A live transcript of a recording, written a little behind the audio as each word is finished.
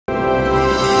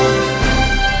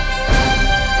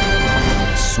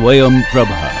Swayam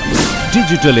Prabha.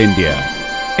 Digital India.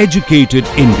 Educated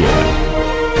India.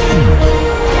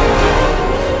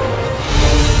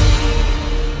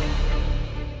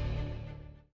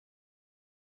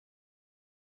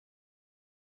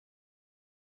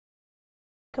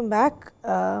 Come back.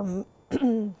 So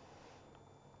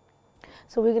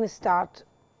we're going to start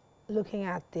looking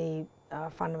at the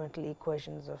fundamental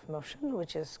equations of motion,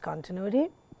 which is continuity,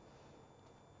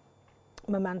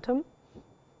 momentum,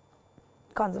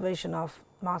 conservation of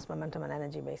mass, momentum and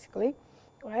energy basically,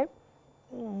 right,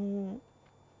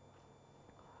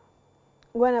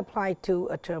 when applied to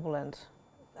a turbulent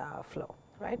flow,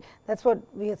 right. That is what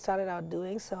we had started out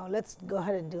doing. So, let us go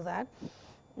ahead and do that.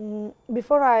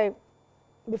 Before I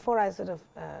sort of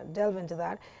delve into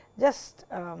that, just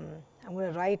I'm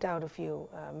going to write out a few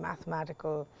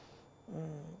mathematical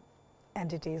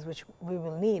entities which we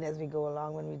will need as we go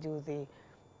along when we do the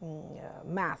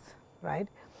math, right,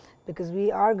 because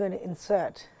we are going to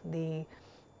insert the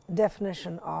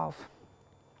definition of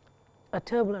a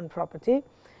turbulent property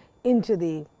into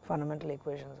the fundamental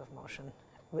equations of motion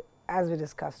as we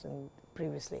discussed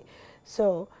previously.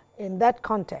 So, in that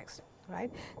context,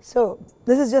 right. So,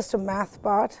 this is just a math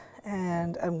part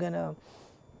and I am going to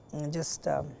just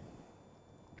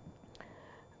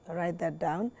write that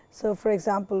down. So, for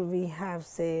example, we have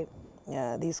say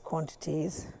these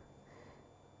quantities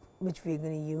which we are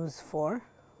going to use for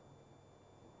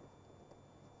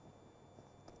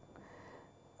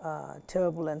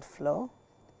turbulent flow.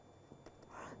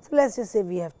 So, let us just say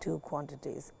we have two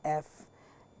quantities F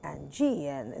and G,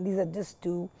 and these are just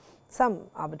some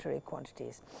arbitrary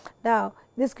quantities. Now,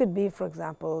 this could be, for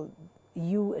example,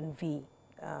 U and V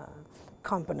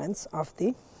components of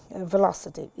the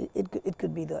velocity. It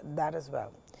could be that as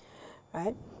well,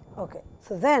 right. Okay.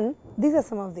 So, then these are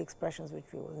some of the expressions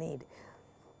which we will need,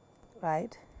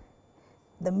 right.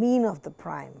 The mean of the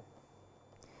prime,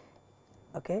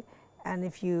 okay. And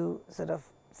if you sort of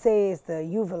say is the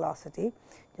u velocity,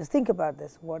 just think about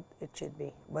this, what it should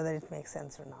be, whether it makes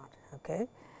sense or not, okay.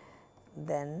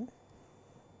 Then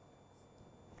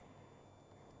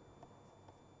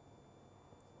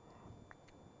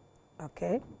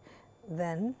okay,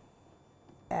 then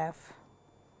F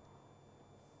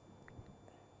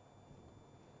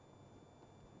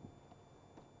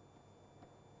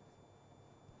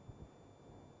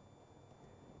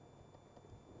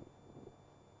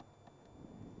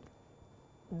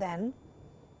then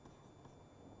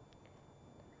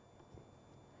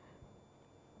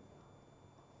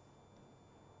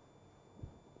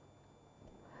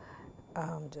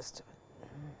just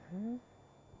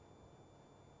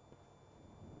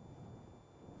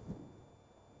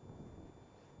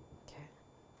okay.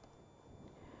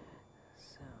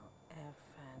 So, F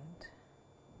and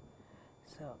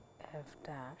so F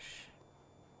dash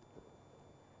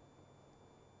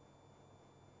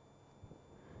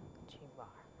G bar,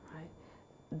 right,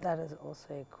 that is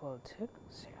also equal to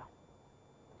 0.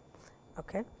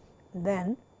 Okay.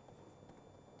 Then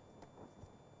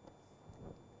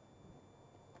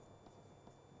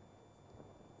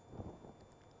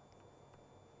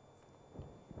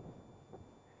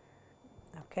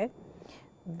okay,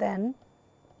 then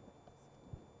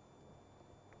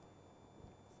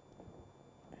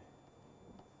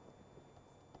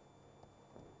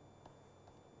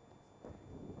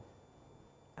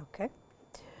okay.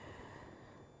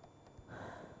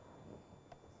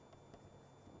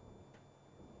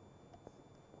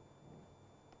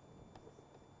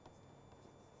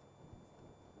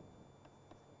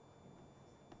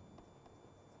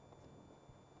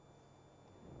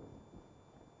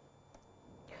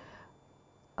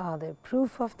 The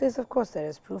proof of this, of course, there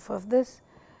is proof of this,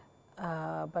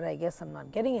 but I guess I am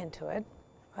not getting into it,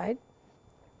 right.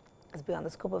 It is beyond the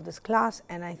scope of this class,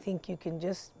 and I think you can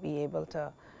just be able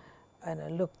to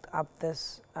look up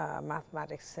this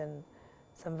mathematics in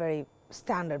some very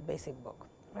standard basic book,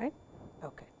 right.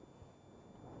 Okay.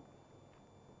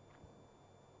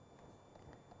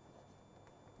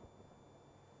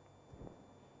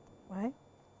 Right,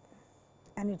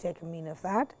 and you take a mean of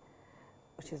that,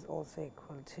 which is also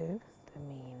equal to the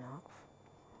mean of.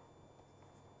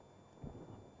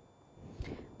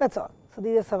 That is all. So,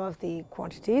 these are some of the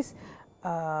quantities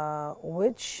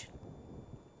which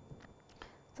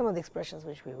some of the expressions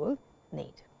which we will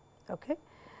need. Okay.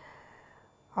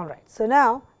 All right. So,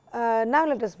 now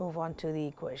let us move on to the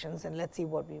equations and let us see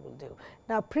what we will do.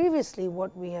 Now, previously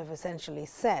what we have essentially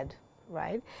said,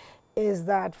 right, is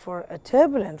that for a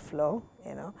turbulent flow,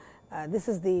 this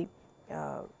is the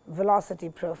velocity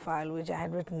profile which I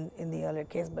had written in the earlier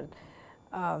case, but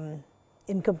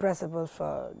incompressible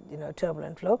for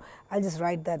turbulent flow. I'll just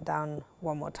write that down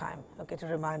one more time, okay, to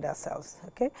remind ourselves.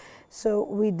 Okay, so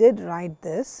we did write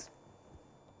this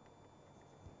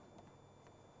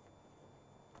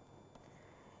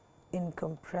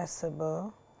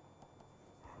incompressible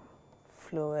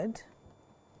fluid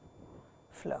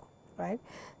flow, right?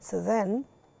 So then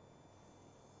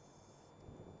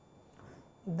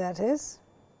that is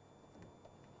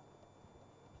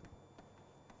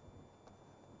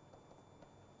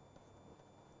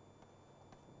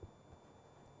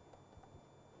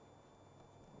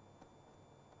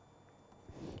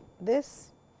this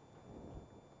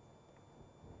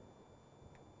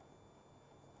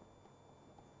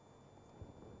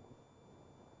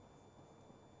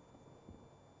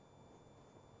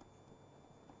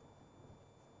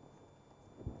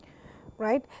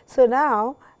right. So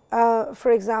now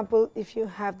for example, if you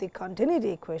have the continuity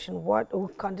equation,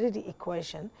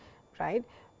 right,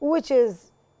 which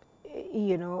is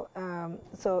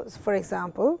so for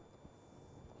example,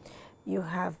 you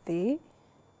have the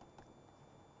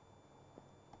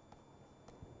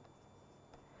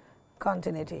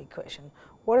continuity equation.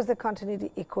 What is the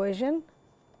continuity equation?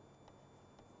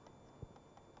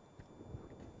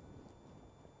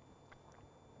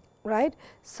 Right.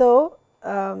 So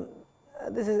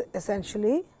this is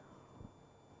essentially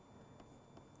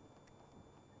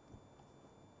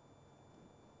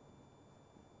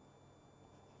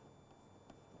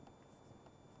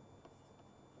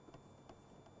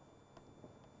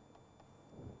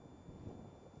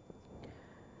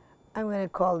I'm going to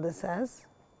call this as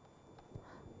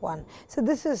 1. So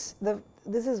this is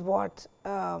what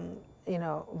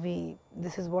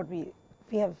we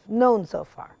have known so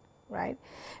far, right?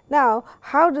 Now,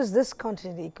 how does this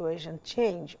continuity equation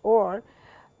change or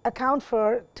account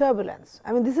for turbulence?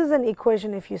 I mean, this is an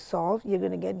equation. If you solve, you're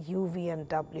going to get u, v, and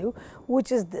w,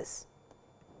 which is this,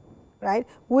 right?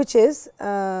 Which is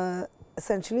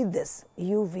essentially this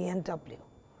u, v, and w,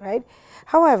 right?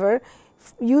 However,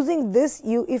 using this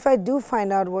if I do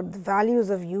find out what the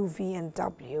values of u, v, and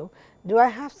w, do I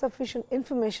have sufficient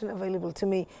information available to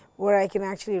me where I can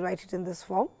actually write it in this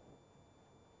form,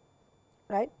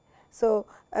 right? So,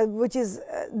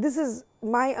 this is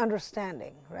my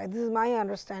understanding, right? This is my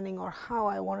understanding or how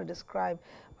I want to describe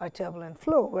a turbulent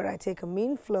flow, where I take a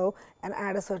mean flow and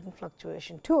add a certain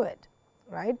fluctuation to it,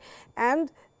 right?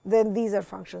 And then these are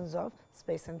functions of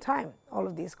space and time, all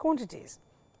of these quantities.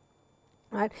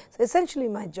 Right. So, essentially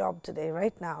my job today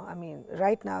right now,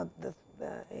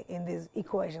 in these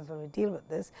equations when we deal with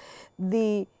this,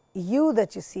 the u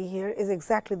that you see here is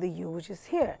exactly the u which is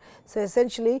here. So,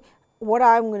 essentially what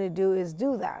I am going to do is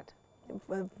do that.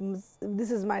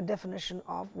 This is my definition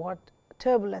of what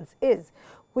turbulence is,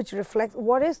 which reflects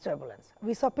what is turbulence.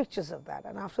 We saw pictures of that,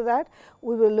 and after that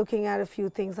we were looking at a few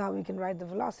things, how we can write the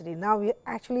velocity. Now, we are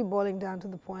actually boiling down to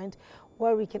the point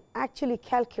where we can actually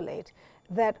calculate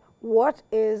that what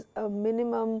is a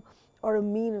minimum or a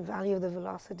mean value of the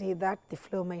velocity that the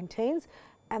flow maintains,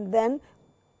 and then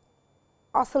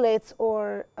oscillates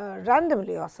or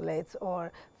randomly oscillates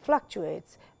or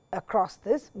fluctuates across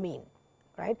this mean,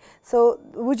 right. So,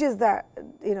 which is that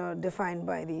defined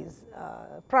by these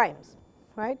primes,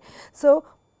 right. So,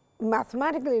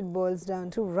 mathematically it boils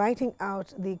down to writing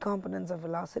out the components of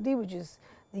velocity, which is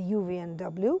the u, v, and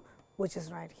w, which is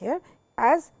right here,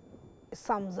 as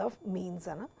sums of means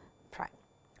and a prime,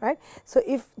 right. So,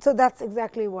 that's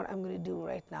exactly what I am going to do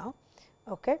right now,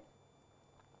 okay,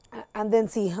 and then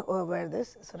see where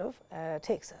this sort of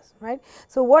takes us, right.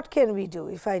 So, what can we do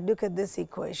if I look at this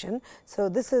equation? So,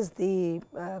 this is the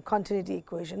continuity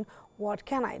equation. What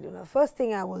can I do? Now, first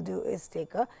thing I will do is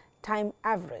take a time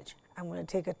average. I am going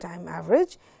to take a time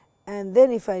average, and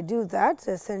then if I do that,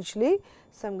 essentially,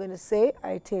 so I am going to say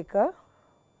I take a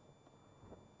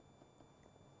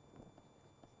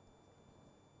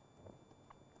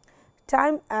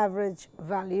time average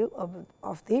value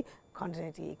of the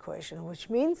continuity equation, which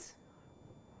means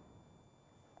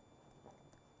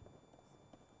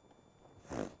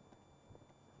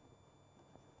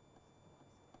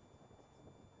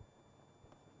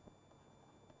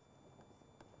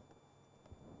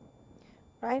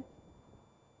right.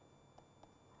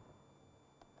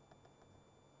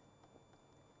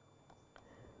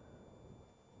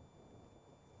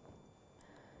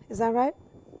 Is that right?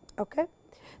 Okay.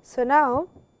 So, now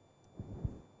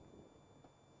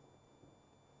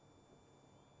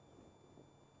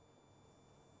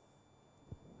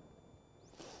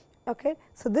okay.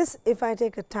 So, this if I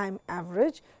take a time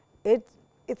average,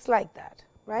 it's like that,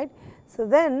 right. So,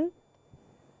 then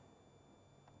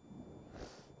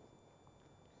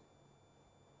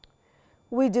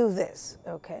we do this,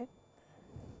 okay.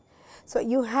 So,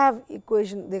 you have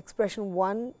equation the expression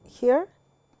 1 here,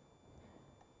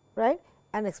 right,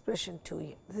 and expression 2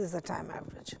 here. This is the time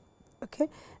average. Okay.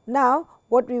 Now,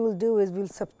 what we will do is we will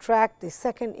subtract the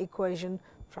second equation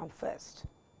from first,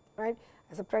 right.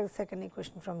 I subtract the second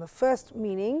equation from the first,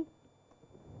 meaning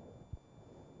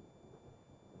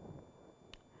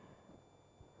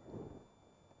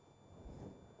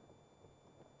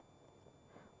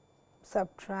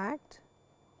subtract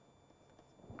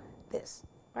this,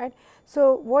 right.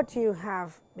 So, what you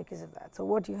have because of that. So,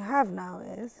 what you have now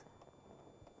is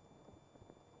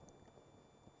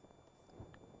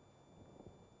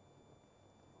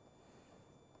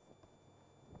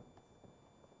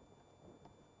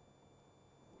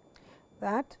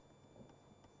that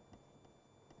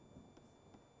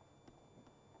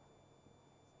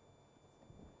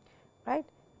right.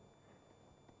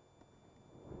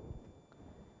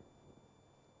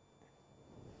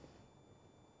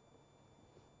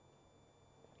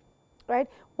 Right.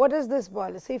 What is this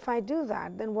boiler? So, if I do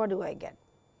that, then what do I get?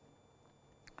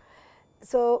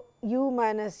 So, u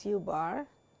minus u bar,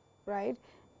 right,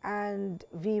 and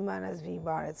v minus v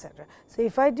bar, etc. So,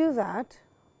 if I do that,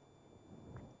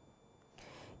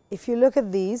 if you look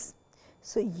at these,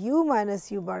 so u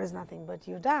minus u bar is nothing but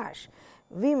u dash,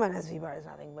 v minus v bar is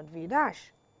nothing but v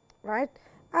dash, right,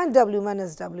 and w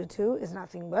minus w 2 is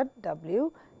nothing but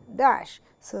w dash.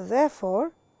 So,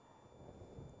 therefore,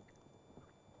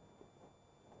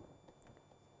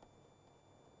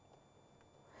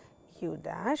 u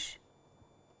dash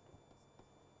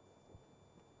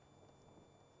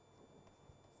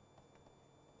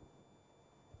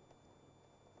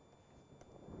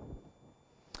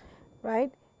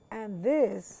right, and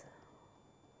this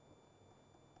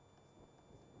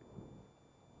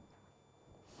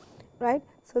right.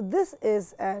 So, this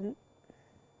is an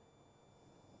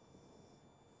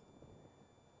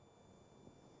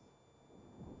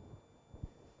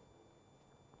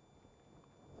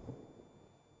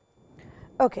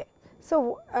okay.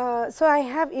 So, so I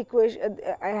have equation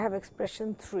I have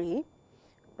expression 3,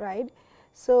 right.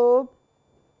 So,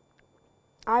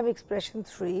 I have expression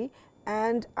 3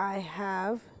 and I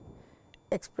have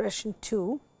expression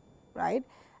 2, right,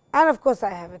 and of course, I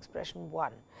have expression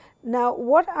 1. Now,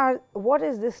 what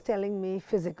is this telling me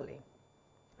physically,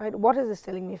 right? What is this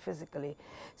telling me physically?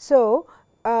 So,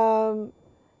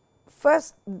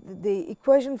 first the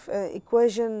equation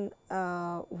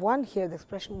 1 here, the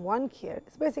expression 1 here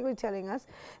is basically telling us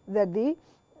that the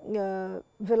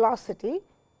velocity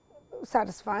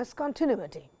satisfies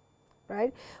continuity,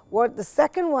 right. What the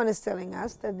second one is telling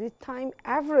us that the time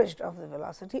averaged of the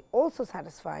velocity also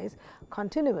satisfies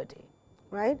continuity,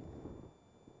 right.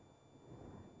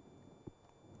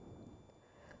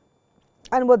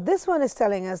 And what this one is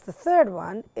telling us, the third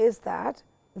one, is that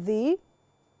the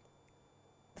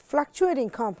fluctuating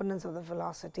components of the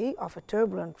velocity of a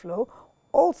turbulent flow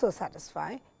also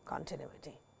satisfy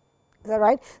continuity. Is that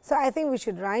right? So, I think we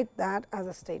should write that as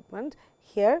a statement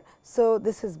here. So,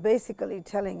 this is basically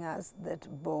telling us that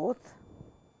both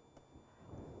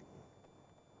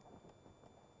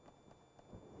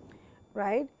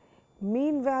right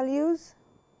mean values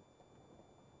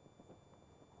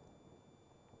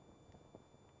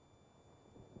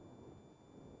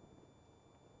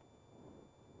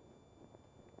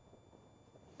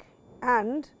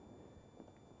and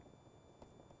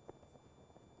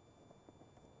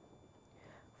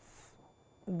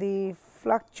the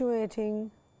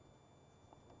fluctuating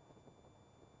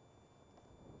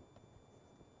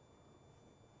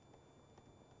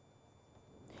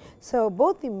so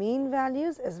both the mean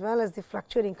values as well as the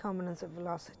fluctuating components of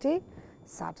velocity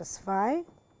satisfy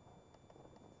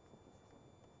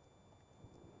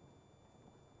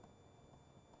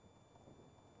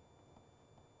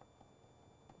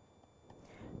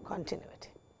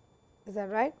continuity. Is that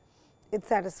right? It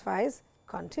satisfies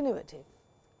continuity,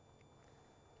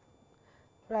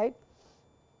 right?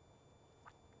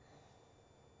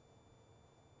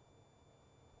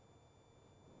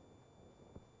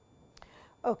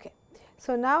 Okay.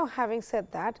 So, now having said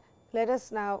that, let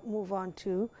us now move on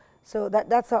to, so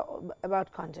that's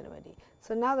about continuity.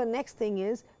 So, now the next thing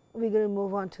is we are going to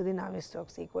move on to the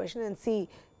Navier-Stokes equation and see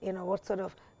what sort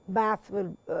of math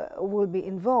will be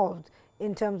involved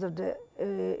in terms of the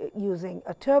using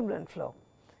a turbulent flow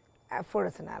for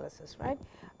its analysis, right.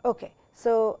 Okay.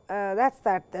 So, that's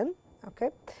that then. Okay.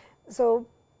 So,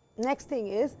 next thing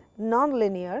is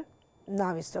nonlinear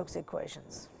Navier-Stokes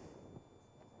equations.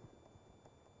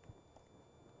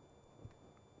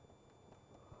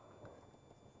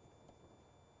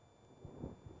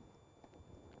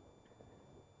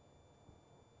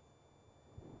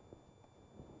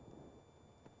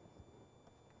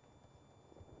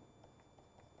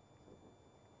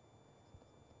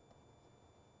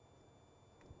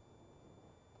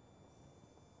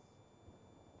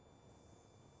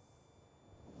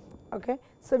 Okay.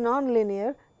 So,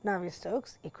 nonlinear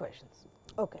Navier-Stokes equations.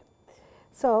 Okay.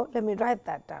 So, let me write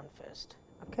that down first.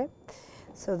 Okay.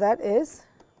 So, that is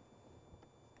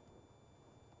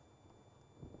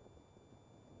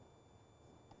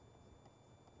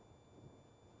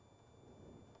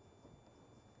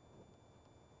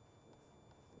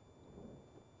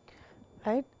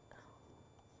right.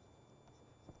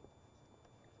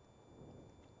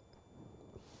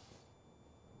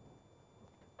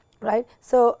 Right.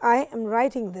 So, I am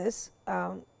writing this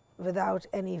without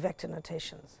any vector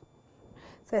notations.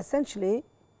 So, essentially,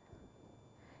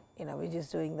 we are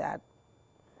just doing that,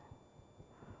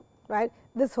 right.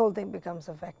 This whole thing becomes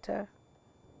a vector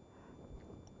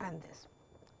and this,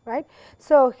 right.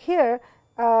 So, here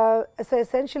so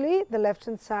essentially the left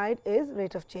hand side is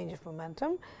rate of change of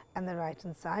momentum and the right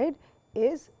hand side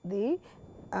is the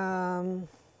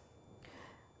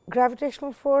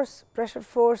gravitational force, pressure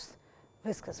force,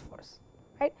 viscous force,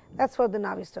 right. That is what the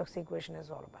Navier-Stokes equation is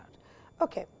all about.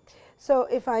 Okay. So,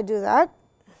 if I do that,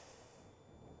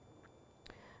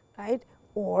 right,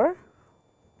 or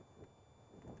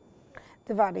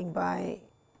dividing by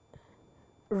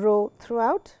rho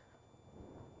throughout,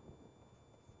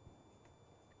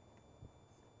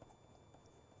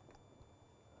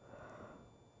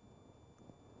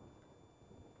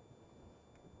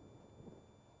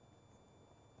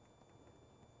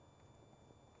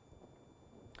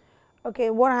 okay,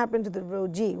 what happened to the rho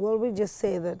g? Well, we just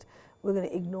say that we are going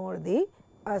to ignore the,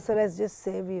 so let us just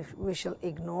say we shall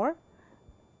ignore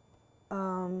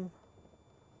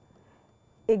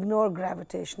ignore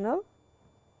gravitational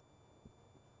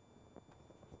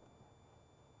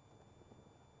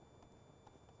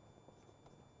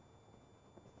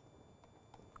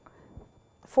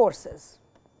forces.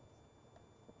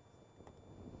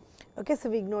 Okay, so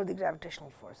we ignore the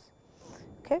gravitational force.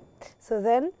 Okay, so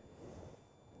then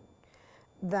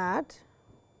that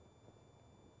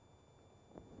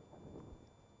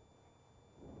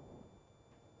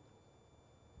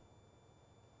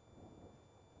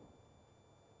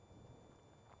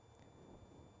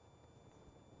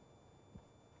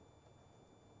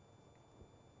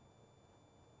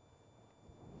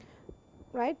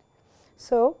right.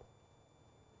 So,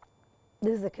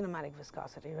 this is the kinematic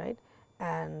viscosity, right,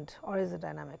 and or is the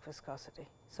dynamic viscosity.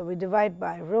 So, we divide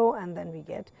by rho and then we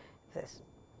get this.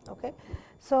 Okay.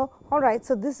 So, all right.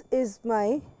 So, this is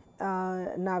my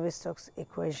Navier-Stokes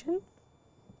equation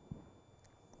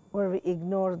where we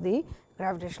ignore the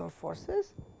gravitational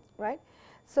forces, right.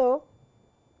 So,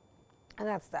 and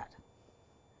that is that.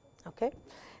 Okay.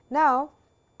 Now,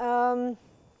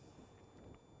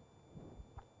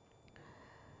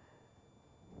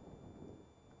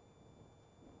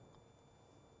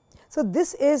 so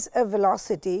this is a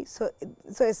velocity. So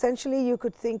essentially you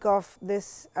could think of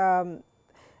this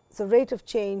so rate of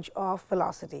change of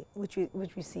velocity which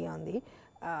we see on the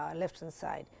left hand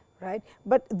side, right.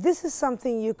 But this is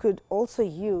something you could also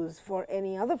use for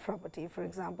any other property, for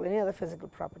example, any other physical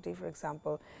property, for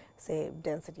example, say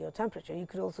density or temperature. You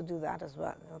could also do that as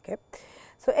well. Okay.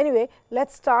 So, anyway, let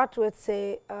us start with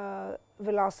say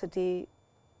velocity,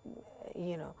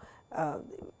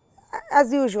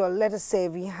 as usual. Let us say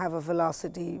we have a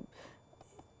velocity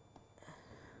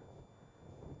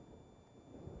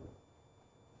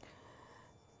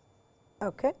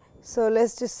okay. So, let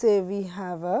us just say we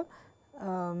have a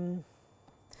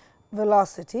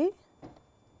velocity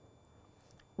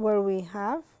where we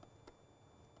have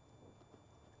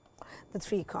the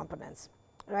three components,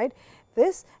 right.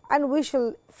 This, and we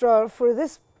shall for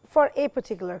this, for a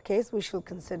particular case, we shall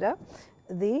consider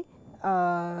the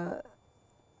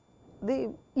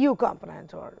u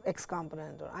component or x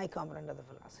component or I component of the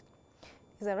velocity.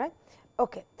 Is that right?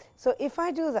 Okay. So, if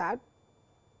I do that,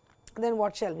 then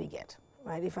what shall we get,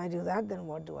 right? If I do that, then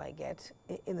what do I get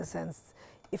in the sense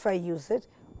if I use it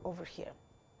over here,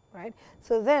 right?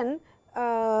 So, then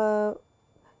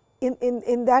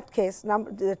in that case,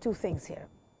 there are two things here.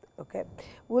 Okay.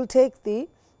 We will take the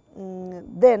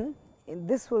then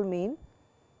this will mean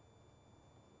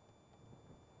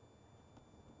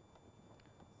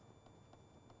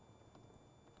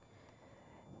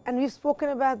and we have spoken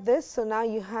about this. So, now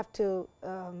you have to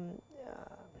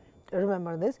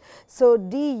remember this. So,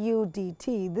 du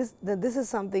dt, this is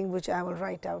something which I will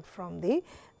write out from the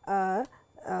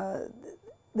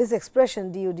this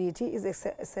expression du dt is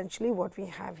essentially what we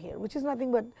have here, which is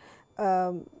nothing but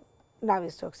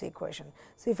Navier-Stokes equation.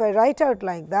 So, if I write out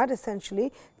like that,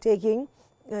 essentially taking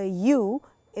u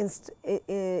in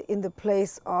the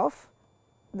place of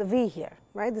the v here,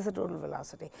 right. This is a total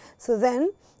velocity. So,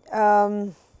 then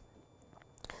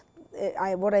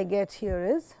what I get here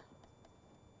is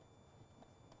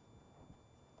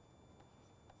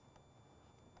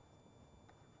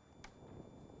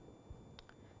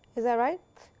Is that right?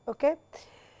 Okay.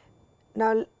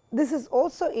 Now, this is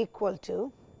also equal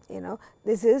to,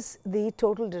 this is the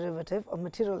total derivative or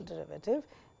material derivative,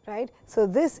 right. So,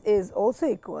 this is also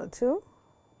equal to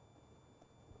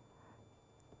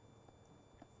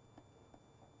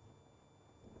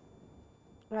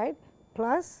right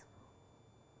plus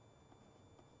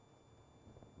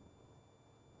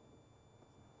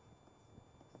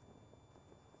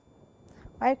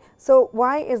right. So,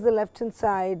 why is the left hand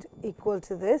side equal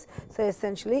to this? So,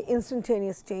 essentially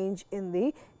instantaneous change in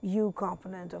the u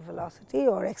component of velocity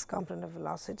or x component of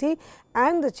velocity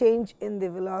and the change in the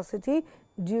velocity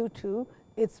due to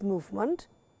its movement,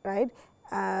 right,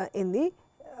 in the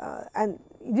and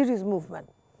due to its movement.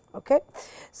 Okay.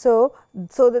 So,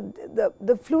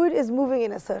 the fluid is moving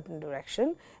in a certain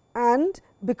direction, and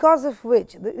because of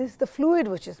which it is the fluid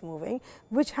which is moving,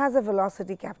 which has a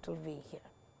velocity capital V here.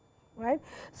 Right.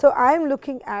 So, I am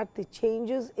looking at the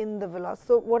changes in the velocity.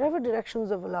 So, whatever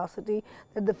directions of velocity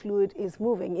that the fluid is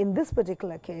moving, in this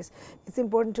particular case, it is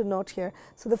important to note here.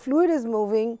 So, the fluid is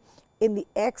moving in the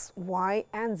x, y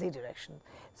and z direction.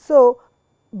 So,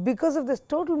 because of this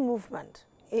total movement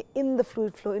in the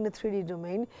fluid flow in a 3D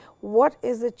domain, what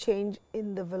is the change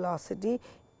in the velocity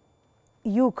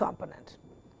u component,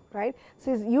 right.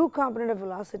 So, u component of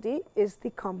velocity is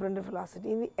the component of velocity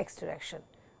in the x direction.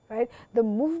 Right. The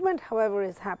movement, however,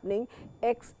 is happening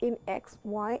x in x,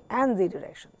 y and z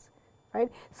directions.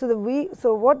 Right.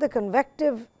 So, what the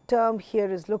convective term here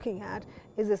is looking at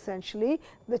is essentially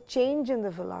the change in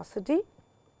the velocity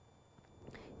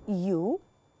u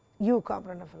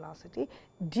component of velocity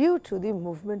due to the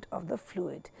movement of the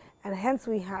fluid, and hence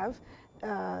we have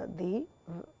the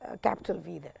capital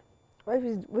V there, right,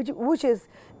 which is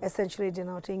essentially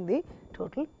denoting the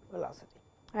total velocity.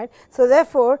 Right. So,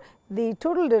 therefore, the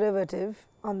total derivative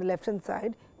on the left hand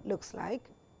side looks like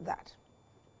that,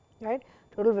 right.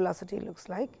 Total velocity looks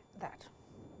like that.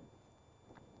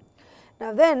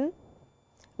 Now, then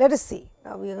let us see,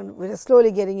 now we are slowly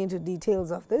getting into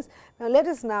details of this. Now, let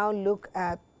us now look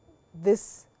at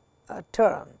this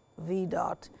term V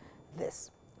dot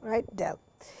this, right, del.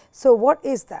 So, what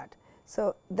is that?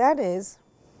 So, that is,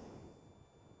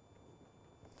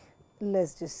 let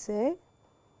us just say,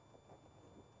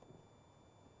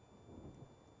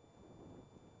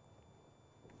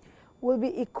 will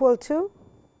be equal to,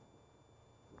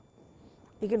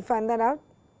 you can find that out,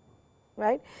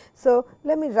 right. So,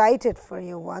 let me write it for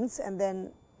you once, and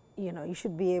then you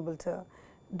should be able to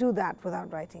do that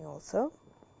without writing also.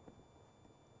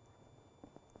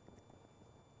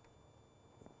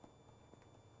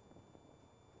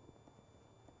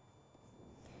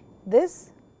 This,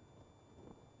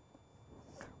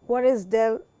 what is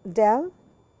del?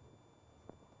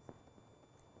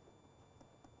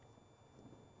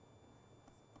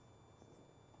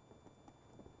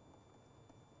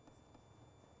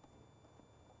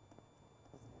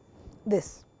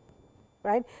 This,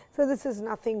 right. So, this is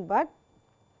nothing but,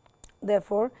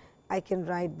 therefore, I can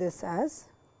write this as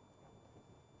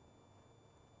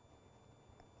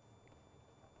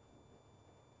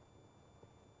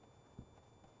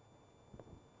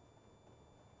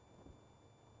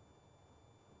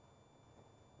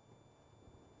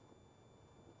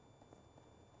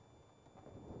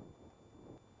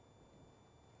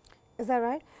is that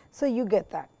right? So, you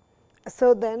get that.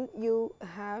 So, then you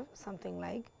have something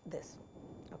like this.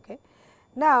 Okay.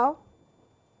 Now,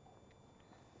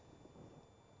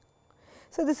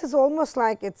 so this is almost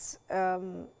like it's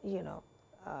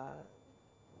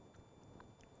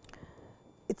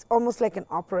it's almost like an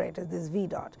operator, this V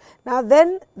dot. Now,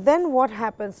 then what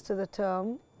happens to the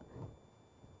term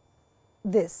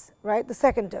this, right, the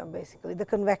second term, basically the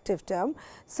convective term.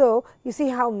 So, you see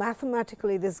how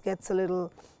mathematically this gets a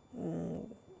little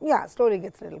slowly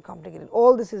gets a little complicated.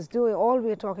 All this is doing, all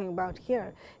we are talking about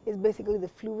here is basically the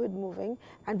fluid moving,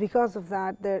 and because of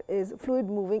that there is fluid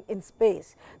moving in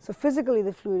space. So, physically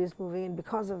the fluid is moving, and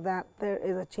because of that there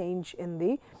is a change in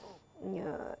the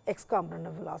x component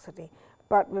of velocity.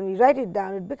 But when we write it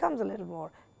down, it becomes a little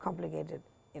more complicated,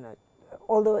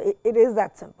 although it is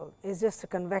that simple. It is just a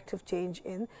convective change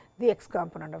in the x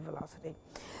component of velocity.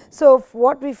 So,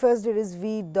 what we first did is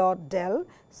V dot del,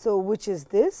 so which is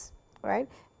this, right,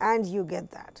 and you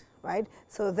get that, right.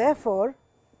 So, therefore,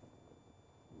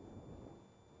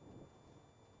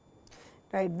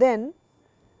 right, then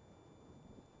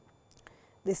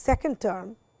the second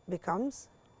term becomes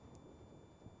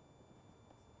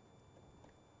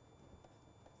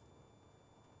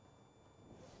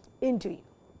into u,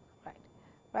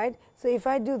 right. So, if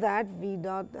I do that, V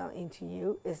dot into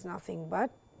u is nothing but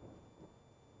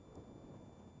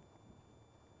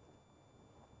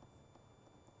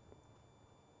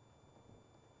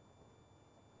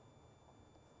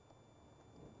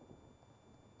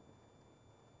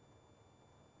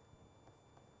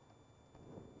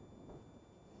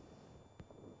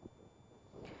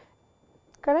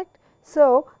correct.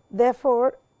 So,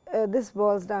 therefore, this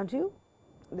boils down to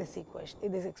this equation,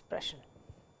 this expression.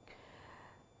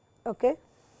 Okay.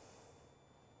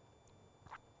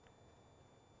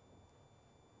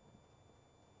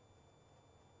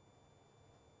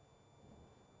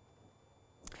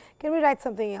 Can we write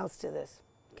something else to this?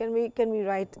 Can we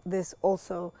write this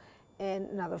also in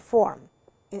another form?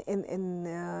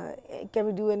 Can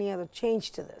we do any other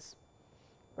change to this?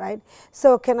 Right.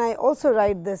 So, can I also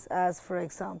write this as, for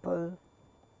example,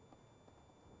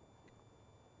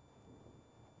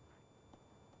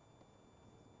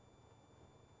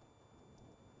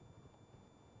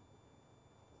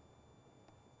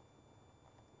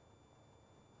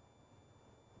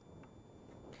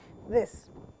 this?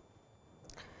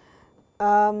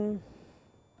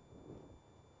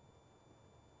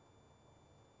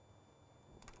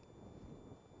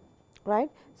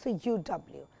 Right. So,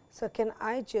 UW. So, can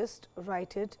I just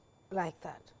write it like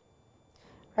that?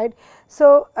 Right.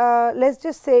 So, let us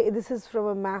just say this is from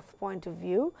a math point of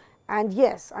view, and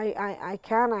yes, I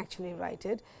can actually write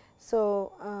it.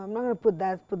 So, I am not going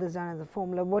to put this down as a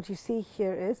formula. What you see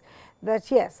here is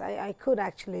that yes, I could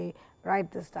actually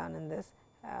write this down in this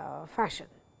fashion.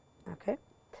 Okay.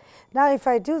 Now, if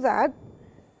I do that,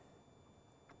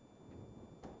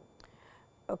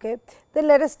 okay, then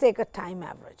let us take a time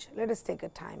average. Let us take a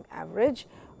time average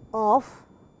of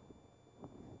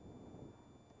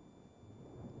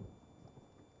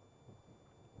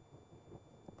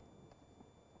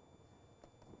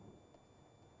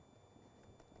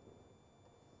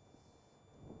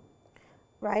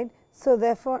right. So,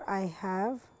 therefore, I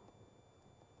have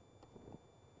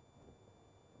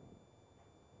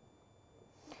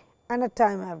and a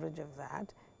time average of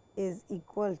that is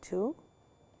equal to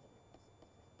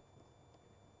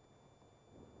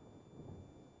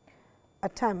a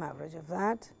time average of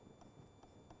that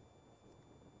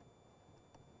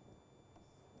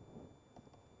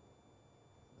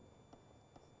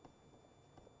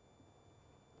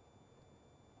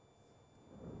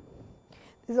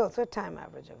is also a time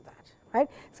average of that, right.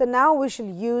 So, now we shall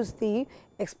use the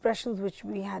expressions which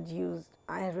we had used,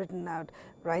 I had written out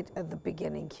right at the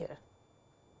beginning here,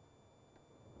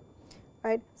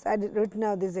 right. So, I had written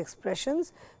out these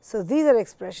expressions. So, these are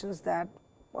expressions that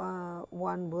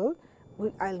one will,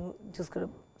 I'll just going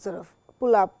to sort of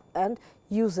pull up and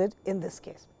use it in this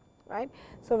case, right.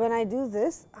 So, when I do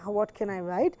this, what can I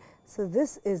write? So,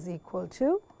 this is equal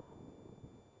to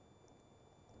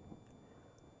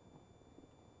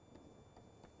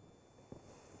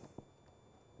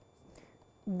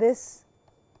this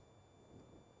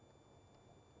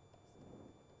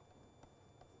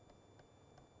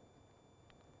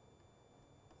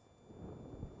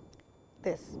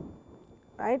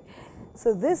right.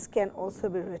 So, this can also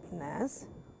be written as,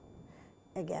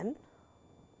 again,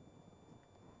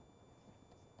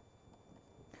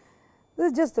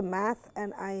 this is just the math,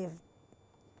 and I have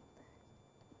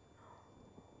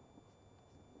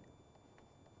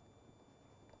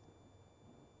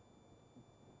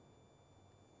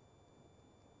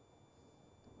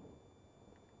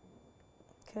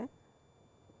okay.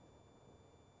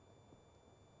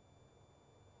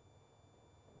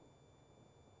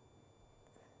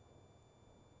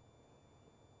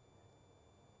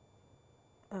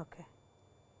 Okay.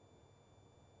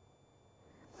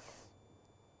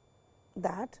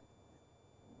 That,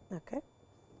 okay.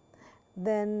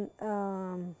 Then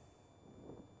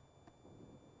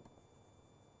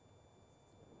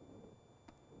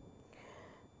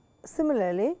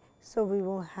similarly, so we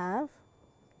will have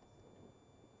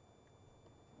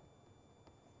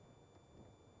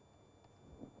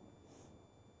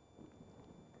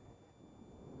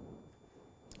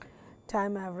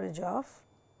time average of,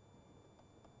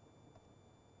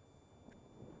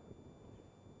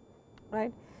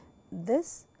 right,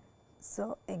 this.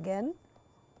 So, again,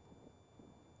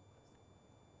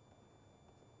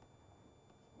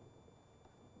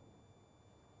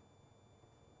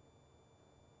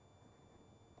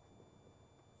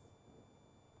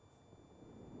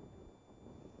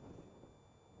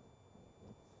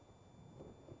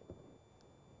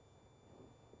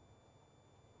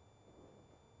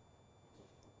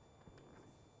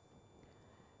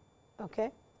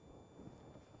 okay.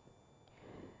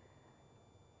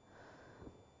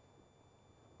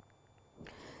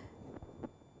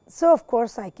 So, of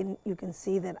course, you can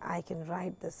see that I can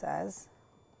write this as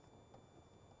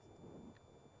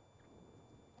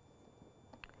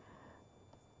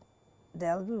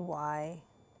del y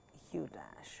u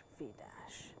dash v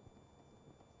dash,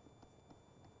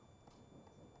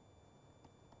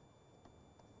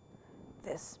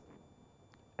 this,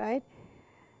 right.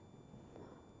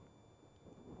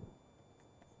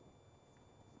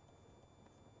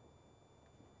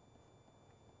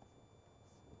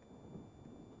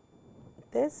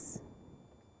 this.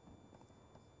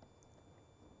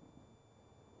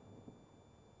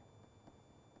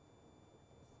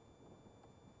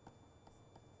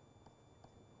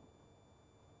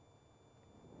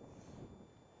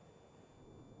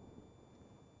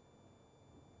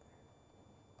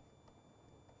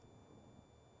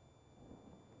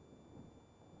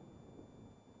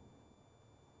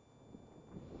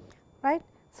 Right.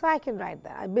 So, I can write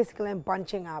that. I basically am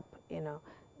bunching up,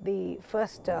 the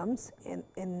first terms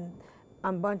in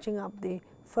I'm bunching up the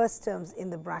first terms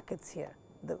in the brackets here,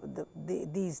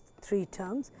 these 3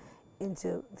 terms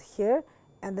into here,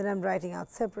 and then I am writing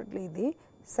out separately the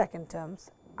second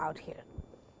terms out here.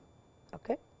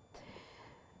 Okay.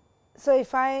 So,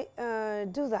 if I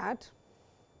do that,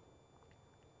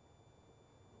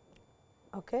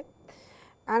 okay,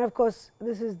 and of course,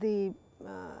 this is the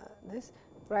this,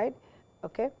 right.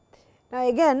 Okay. Now,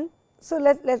 again, so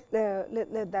let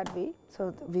that be.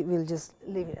 So, we will just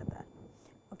leave it at that.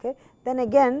 Okay. Then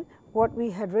again, what we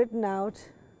had written out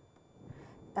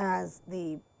as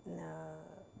the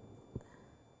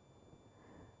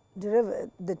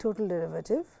total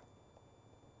derivative,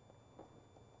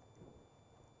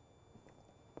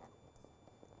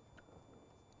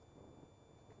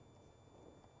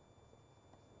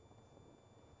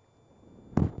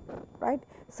 right.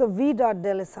 So, v dot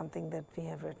del is something that we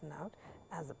have written out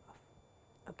as above.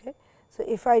 Okay. So,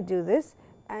 if I do this,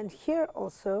 and here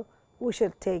also we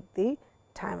should take the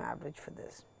time average for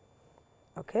this.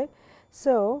 Okay.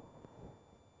 So,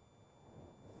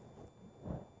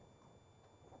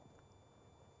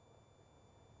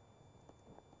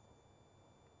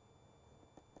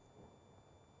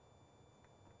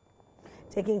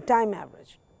 taking time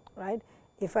average, right.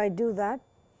 If I do that,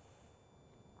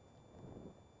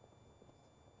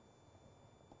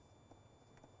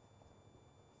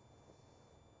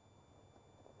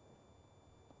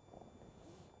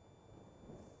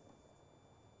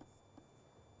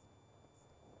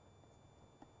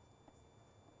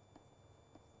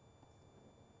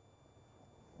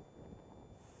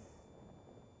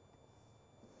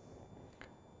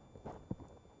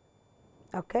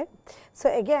 okay.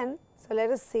 So, again, so let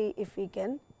us see if we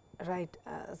can write.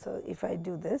 So, if I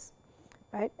do this,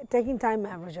 right, taking time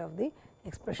average of the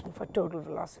expression for total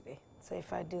velocity. So,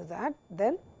 if I do that,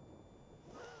 then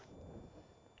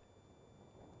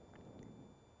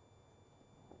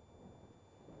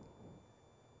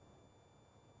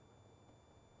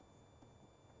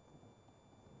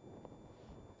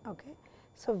okay.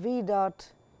 So, v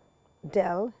dot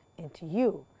del into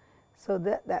u. So,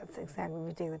 that's exactly,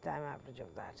 we take the time average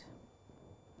of that.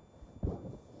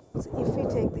 So, if we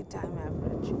take the time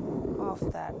average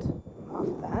of that,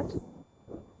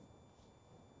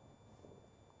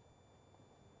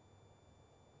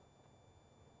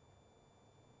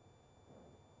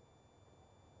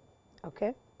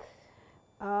 okay.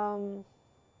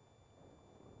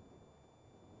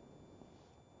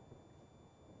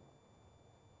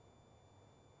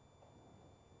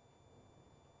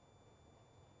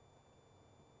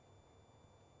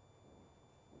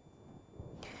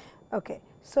 Okay.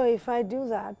 So, if I do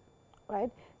that,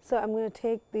 right. So, I am going to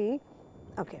take the,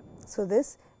 okay. So,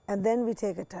 this, and then we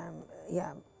take a time,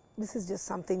 yeah, this is just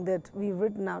something that we have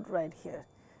written out right here.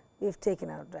 We have taken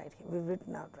out right here, we have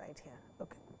written out right here.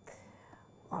 Okay.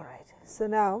 All right. So,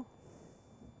 now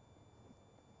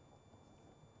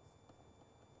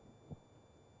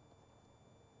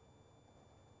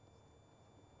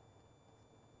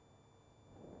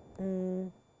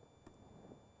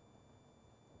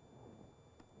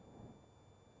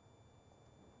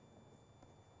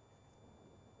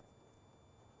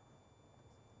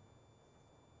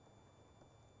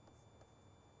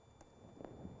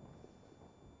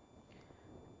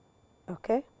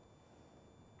okay.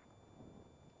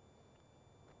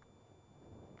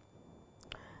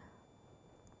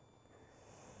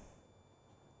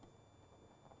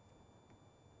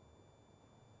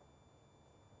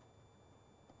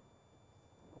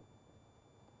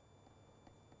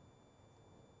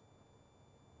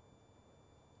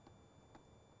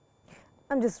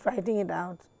 I am just writing it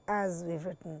out as we have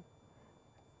written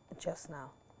just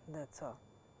now, that is all.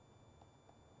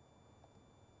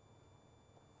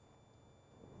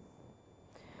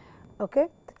 Okay.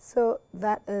 So,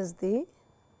 that is the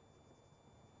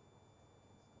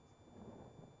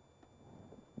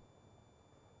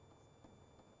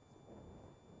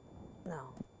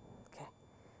now. Okay.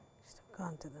 Just have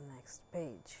gone to the next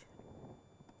page.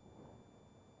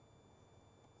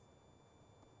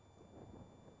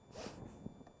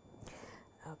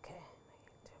 Okay,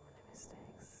 making too many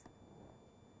mistakes.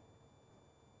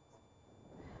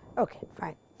 Okay,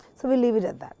 fine. So, we will leave it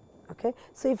at that. Okay.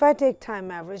 So, if I take time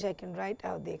average, I can write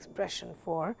out the expression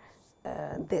for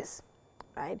this,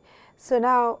 right. So,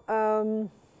 now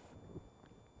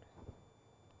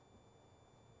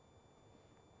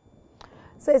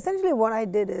so essentially what I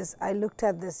did is I looked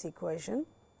at this equation,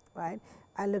 right.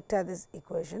 I looked at this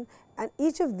equation and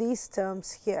each of these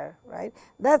terms here, right,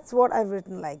 that is what I have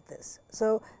written like this.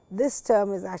 So, this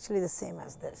term is actually the same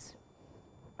as this,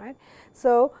 right.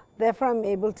 So, therefore, I am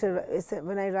able to,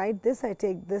 when I write this, I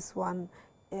take this one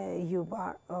u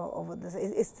bar over this,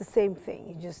 it is the same thing.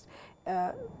 You just,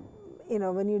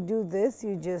 when you do this,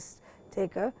 you just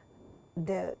take a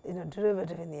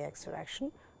derivative in the x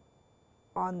direction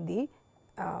on the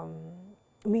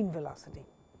mean velocity.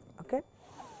 Okay.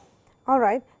 All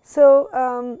right. So,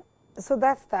 so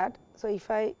that is that. So, if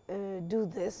I do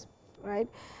this, right,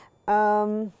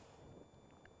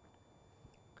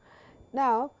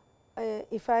 now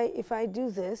if I do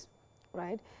this,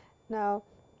 right, now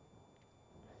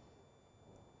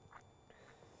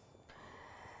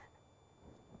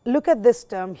look at this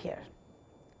term here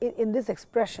in this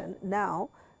expression. Now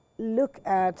look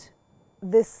at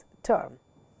this term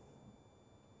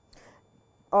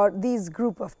or these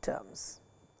group of terms.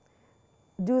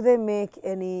 Do they make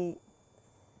any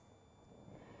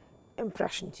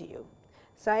impression to you?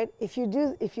 Right? If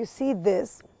you see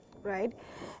this, right,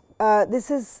 this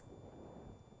is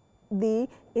the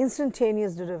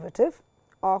instantaneous derivative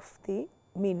of the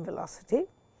mean velocity.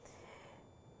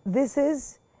 This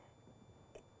is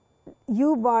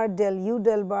u bar del u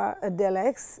del bar del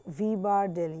x, v bar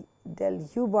del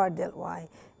u bar del y,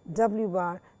 w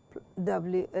bar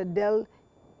del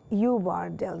u bar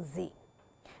del z.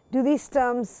 Do these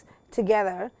terms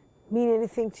together mean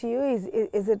anything to you?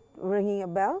 Is it ringing a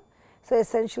bell? So,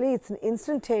 essentially it is an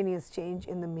instantaneous change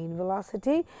in the mean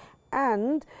velocity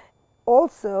and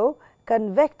also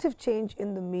convective change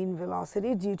in the mean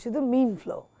velocity due to the mean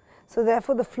flow. So,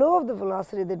 therefore, the flow of the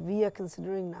velocity that we are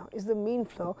considering now is the mean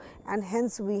flow and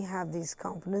hence we have these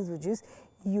components which is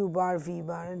u bar, v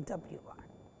bar and w bar.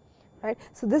 Right.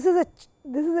 So, this is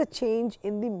a change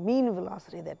in the mean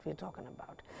velocity that we are talking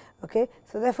about. Okay.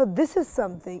 So, therefore, this is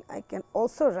something I can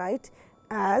also write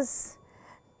as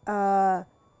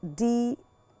d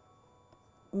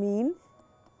mean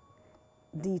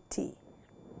dt.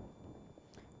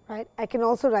 Right. I can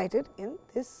also write it in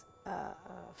this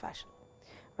fashion.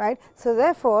 Right. So,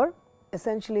 therefore,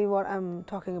 essentially what I am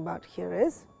talking about here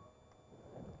is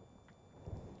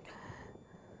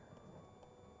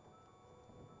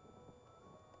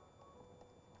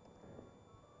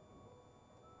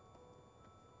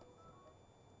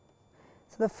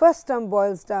the first term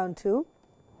boils down to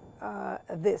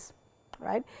this,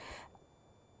 right,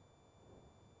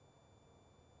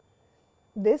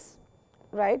 this,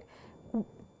 right,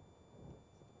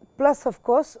 plus of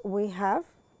course, we have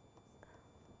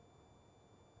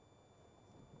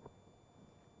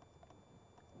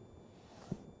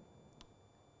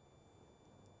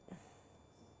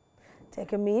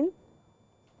take a mean,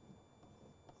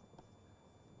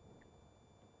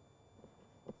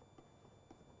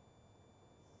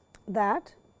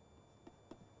 that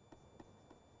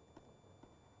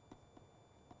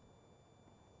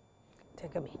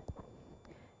take a mean.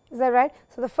 Is that right?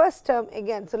 So, the first term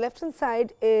again, so left hand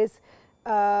side is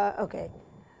okay,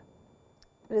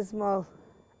 there is a small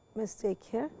mistake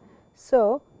here.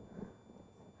 So,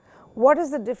 what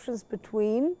is the difference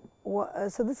between,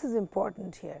 so this is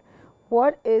important here,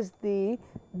 what is the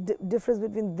difference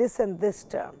between this and this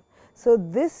term? So,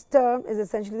 this term is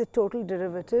essentially the total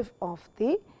derivative of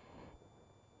the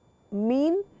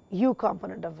mean u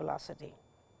component of velocity,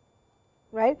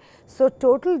 right. So,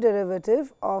 total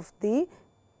derivative of the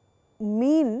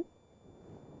mean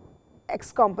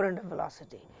x component of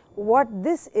velocity. What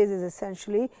this is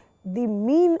essentially the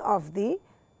mean of the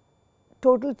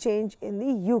total change in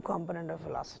the u component of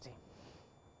velocity.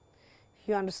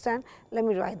 You understand? Let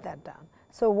me write that down.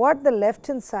 So, what the left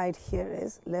hand side here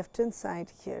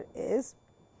is,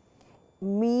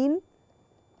 mean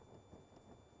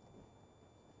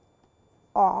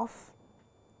of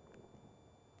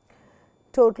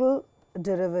total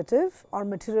derivative or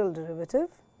material derivative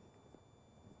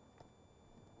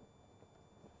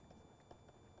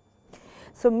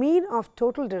So, mean of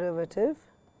total derivative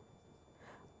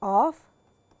of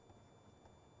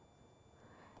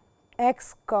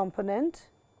x component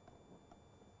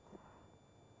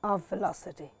of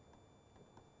velocity,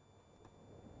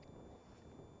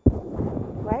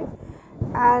 right,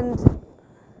 and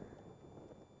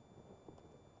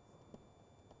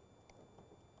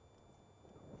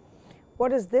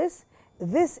what is this?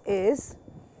 This is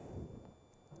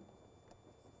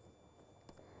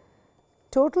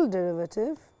total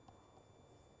derivative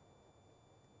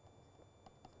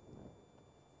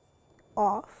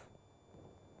of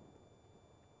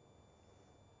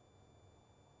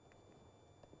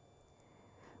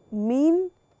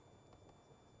mean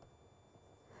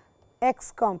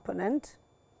x component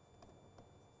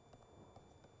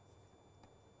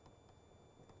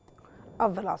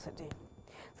of velocity.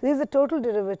 So, this is the total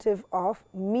derivative of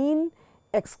mean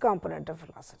x component of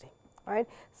velocity, right,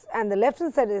 and the left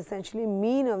hand side is essentially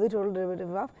mean of the total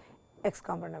derivative of x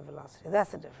component of velocity. That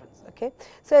is the difference. Okay.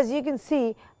 So, as you can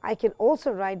see, I can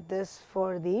also write this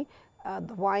for the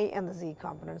y and the z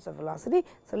components of velocity.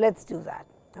 So, let us do that.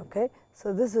 Okay.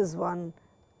 So, this is one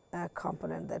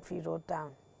component that we wrote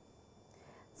down.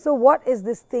 So, what is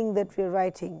this thing that we are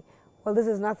writing? Well, this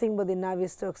is nothing but the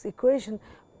Navier-Stokes equation,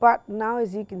 but now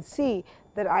as you can see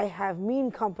that I have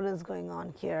mean components going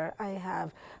on here, I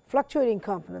have fluctuating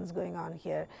components going on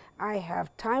here, I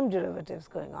have time derivatives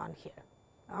going on here,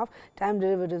 of time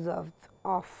derivatives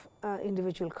of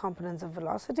individual components of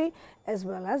velocity as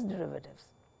well as derivatives,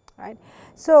 right.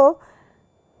 So,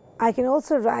 I can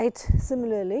also write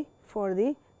similarly for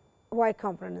the y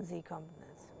component and z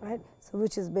components, right. So,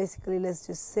 which is basically, let us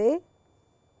just say,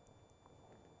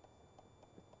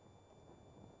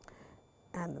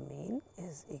 and the mean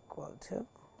is equal to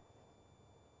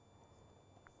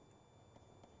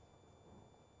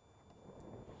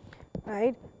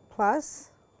right plus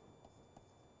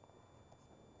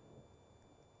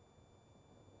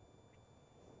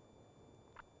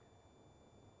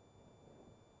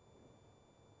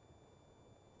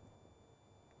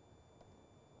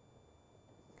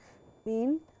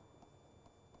mean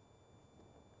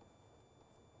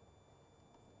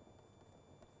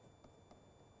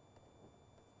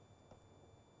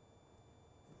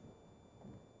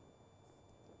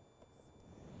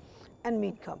and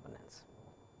mean components.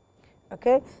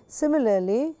 Okay.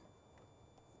 Similarly,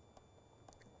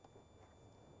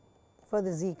 for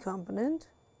the z component,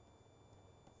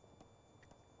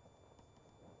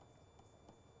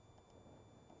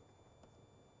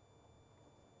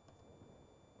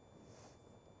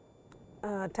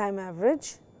 time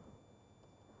average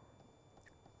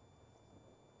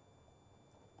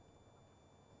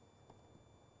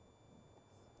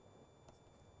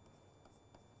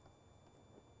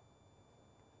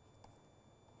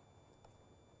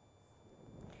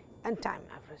and time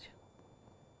average,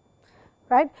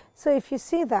 right. So, if you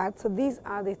see that, so these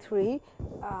are the three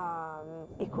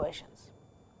equations,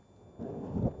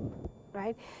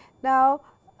 right. Now,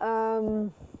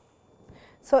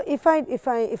 so if I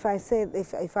say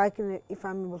if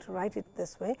I'm able to write it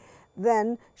this way,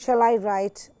 then shall I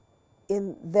write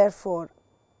in therefore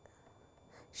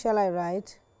shall I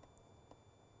write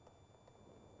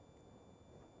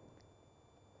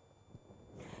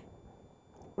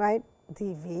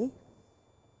dV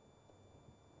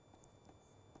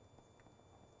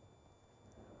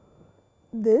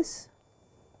this,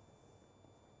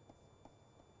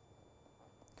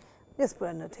 just put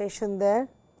a notation there,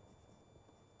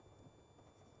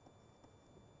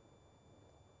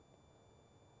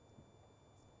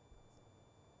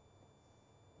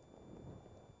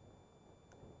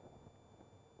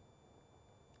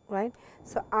 right.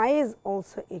 So, I is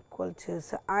also equal to,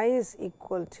 so I is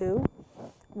equal to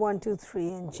 1, 2, 3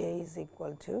 and j is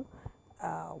equal to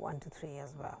 1, 2, 3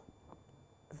 as well.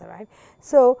 Is that right?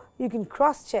 So, you can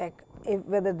cross check if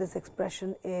whether this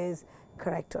expression is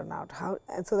correct or not, how,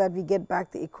 and so that we get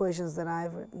back the equations that I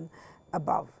have written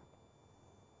above.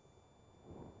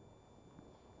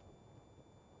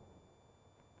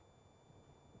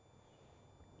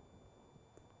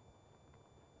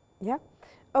 Yeah.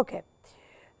 Okay.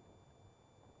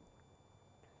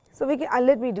 So, we can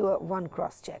let me do one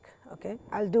cross check. Okay,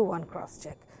 I'll do one cross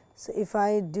check. So, if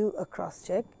I do a cross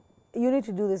check, you need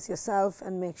to do this yourself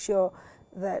and make sure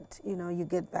that you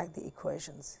get back the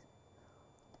equations.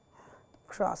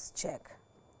 Cross check.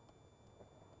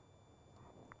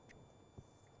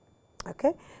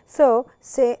 Okay. So,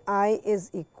 say I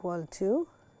is equal to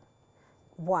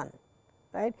 1,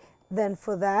 right. Then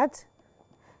for that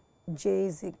j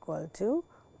is equal to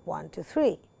 1 to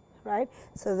 3, right.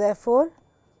 So, therefore,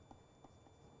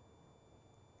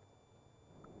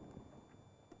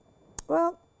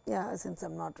 well, yeah, since I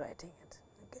am not writing it.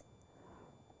 Okay.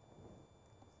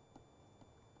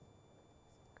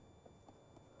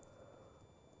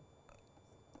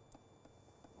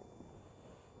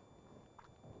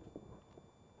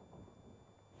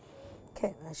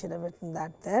 Okay, I should have written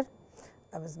that there.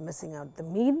 I was missing out the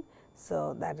mean.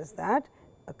 So, that is that.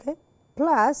 Okay.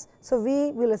 Plus, so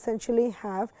we will essentially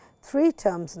have 3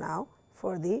 terms now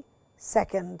for the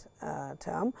second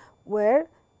term, where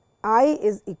I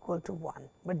is equal to 1,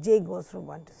 but j goes from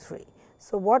 1 to 3.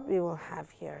 So, what we will have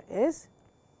here is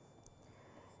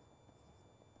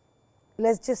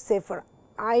let us just say for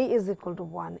I is equal to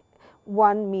 1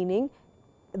 meaning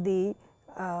the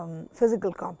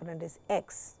physical component is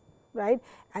x, right,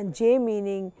 and j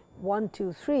meaning 1,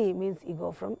 2, 3 means you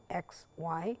go from x,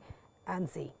 y and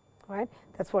z, right.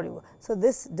 That is what you go. So,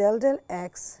 this del del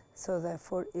x, so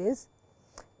therefore, is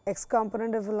x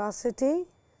component of velocity,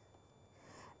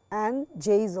 and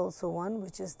j is also 1,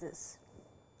 which is this.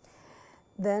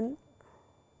 Then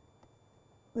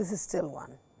this is still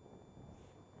 1,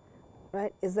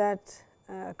 right. Is that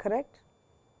correct?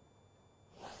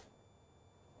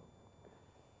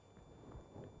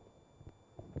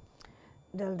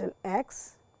 Del del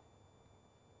x,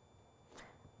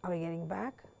 are we getting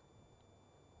back?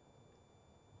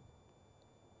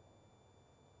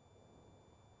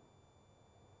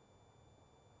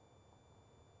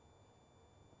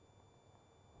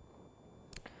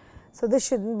 So, this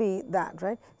should not be that,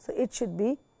 right. So, it should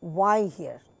be y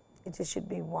here, it should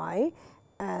be y,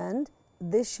 and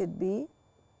this should be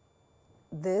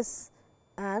this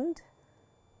and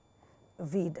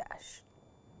v dash.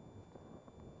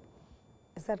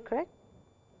 Is that correct?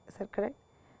 Is that correct?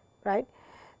 Right?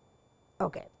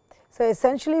 Okay. So,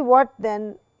 essentially what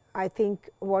then I think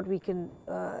what we can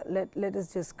let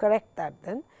us just correct that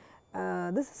then.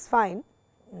 This is fine,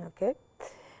 okay,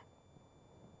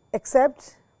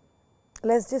 except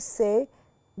let us just say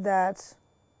that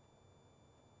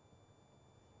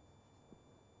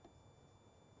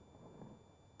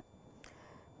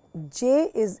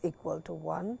j is equal to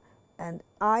 1 and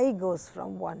I goes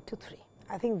from 1 to 3.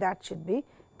 I think that should be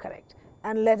correct,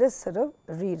 and let us sort of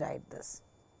rewrite this.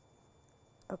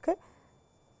 Okay.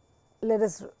 Let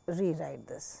us rewrite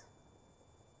this.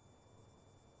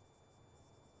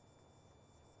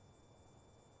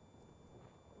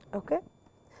 Okay.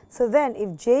 So, then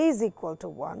if j is equal to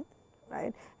 1,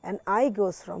 right, and I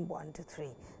goes from 1 to 3.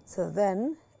 So,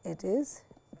 then it is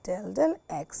del del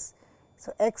x.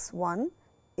 So, x 1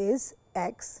 is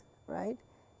x, right,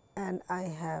 and I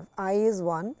have I is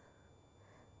 1.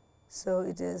 So,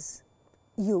 it is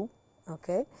u,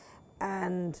 okay,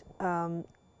 and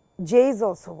j is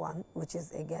also 1, which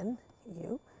is again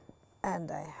u,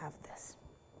 and I have this.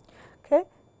 Okay.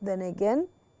 Then again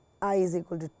I is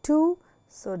equal to 2.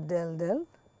 So, del del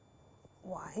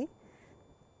y,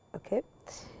 okay.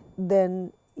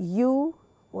 Then u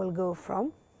will go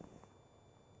from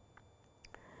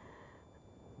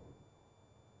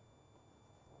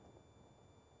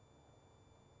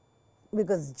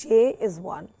because j is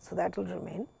 1. So, that will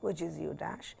remain, which is u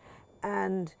dash,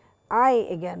 and I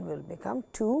again will become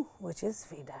 2, which is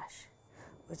v dash,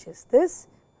 which is this,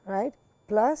 right,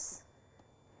 plus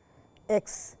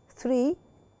x 3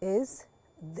 is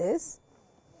this,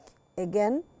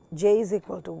 again j is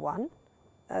equal to 1,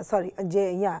 sorry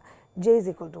j is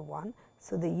equal to 1.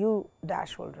 So, the u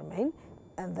dash will remain,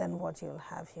 and then what you will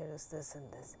have here is this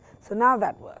and this. So, now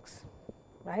that works,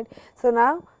 right. So,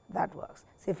 now that works.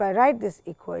 So, if I write this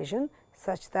equation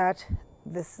such that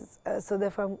this is, so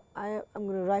therefore, I am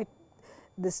going to write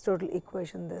this total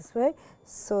equation this way.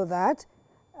 So, that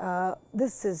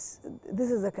this is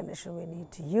the condition we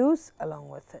need to use along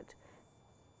with it,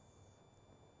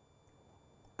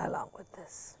 along with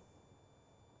this.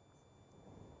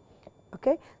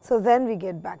 Okay. So, then we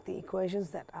get back the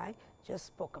equations that I just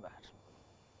spoke about.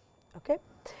 Okay.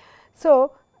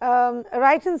 So,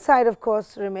 right hand side of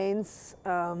course remains.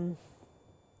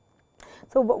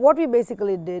 So, what we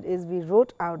basically did is we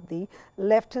wrote out the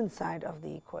left hand side of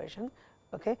the equation.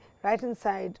 Okay. Right hand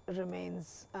side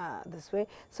remains this way.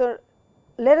 So,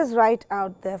 let us write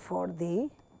out therefore the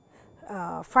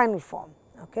final form.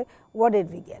 Okay. What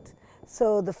did we get?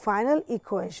 So, the final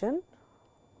equation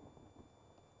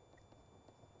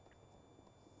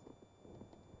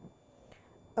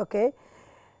okay.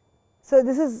 So,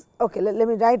 this is okay, let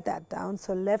me write that down.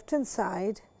 So, left hand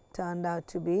side turned out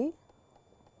to be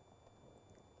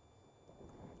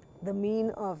the mean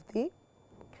of the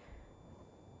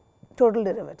total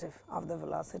derivative of the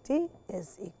velocity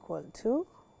is equal to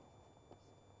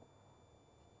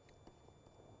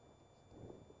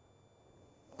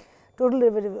total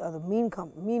derivative of the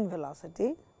mean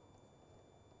velocity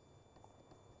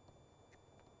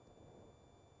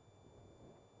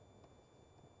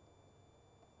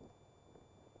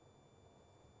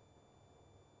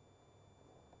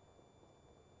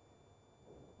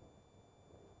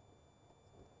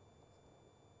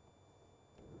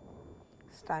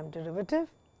time derivative,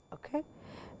 okay,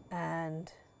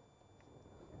 and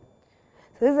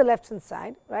so this is the left hand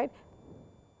side, right,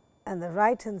 and the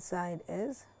right hand side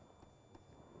is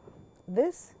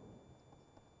this,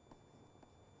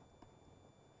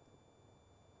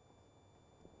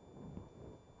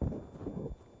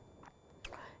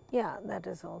 Yeah, that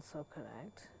is also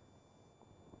correct.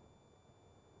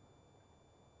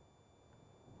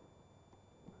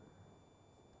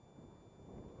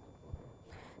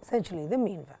 Essentially the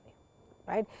mean value,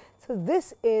 right. So,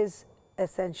 this is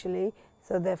essentially,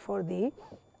 so therefore, the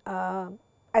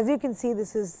as you can see,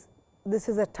 this is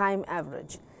a time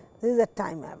average. This is a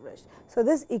time average. So,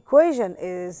 this equation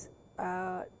is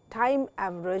time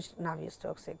averaged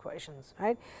Navier-Stokes equations,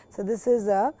 right. So, this is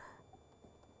a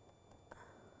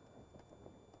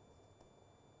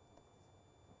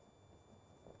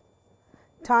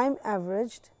time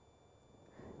averaged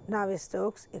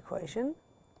Navier-Stokes equation,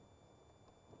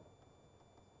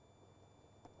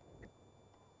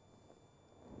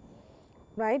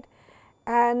 right,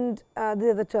 and these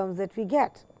are the terms that we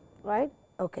get, right.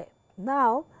 Okay.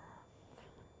 Now,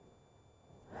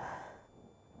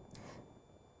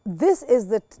 this is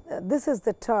the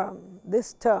term,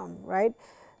 this term, right.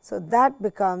 So, that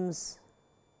becomes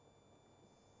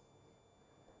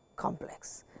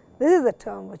complex. This is the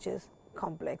term which is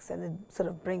complex, and it sort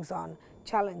of brings on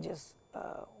challenges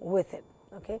with it.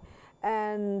 Okay.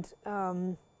 And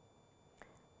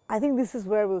I think this is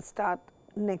where we will start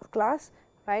next class,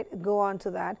 right, go on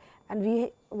to that, and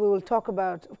we will talk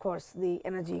about, of course, the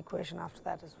energy equation after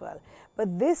that as well.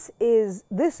 But this is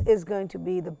going to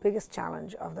be the biggest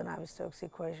challenge of the Navier-Stokes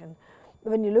equation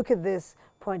when you look at this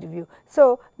point of view.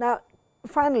 So, now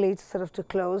finally, to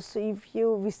close, so if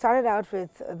we started out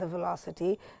with the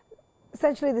velocity.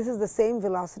 Essentially, this is the same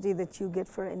velocity that you get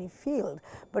for any field,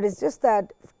 but it's just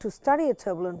that to study a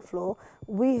turbulent flow,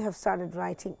 we have started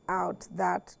writing out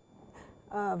that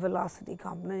velocity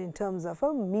component in terms of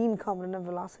a mean component of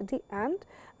velocity and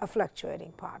a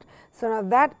fluctuating part. So, now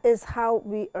that is how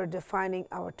we are defining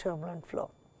our turbulent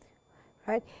flow,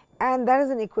 right, and that is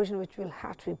an equation which will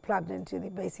have to be plugged into the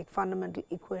basic fundamental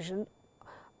equation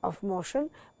of motion,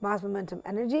 mass, momentum,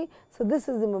 energy. So, this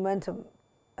is the momentum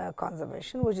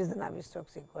conservation, which is the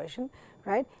Navier-Stokes equation,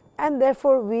 right, and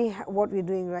therefore, what we are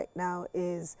doing right now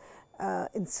is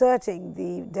inserting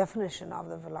the definition of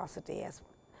the velocity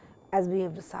as we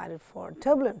have decided for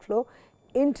turbulent flow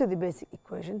into the basic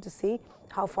equation to see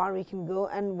how far we can go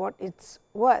and what it's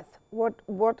worth,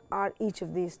 what are each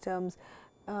of these terms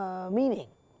meaning.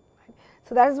 Right.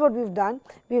 So, that is what we have done.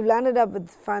 We have landed up with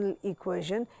the final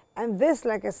equation, and this,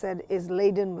 like I said, is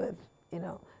laden with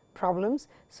problems.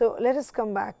 So, let us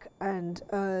come back and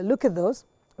look at those,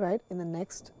 right, in the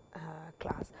next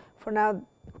class. For now,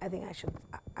 I think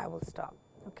I will stop.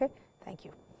 Okay. Thank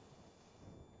you.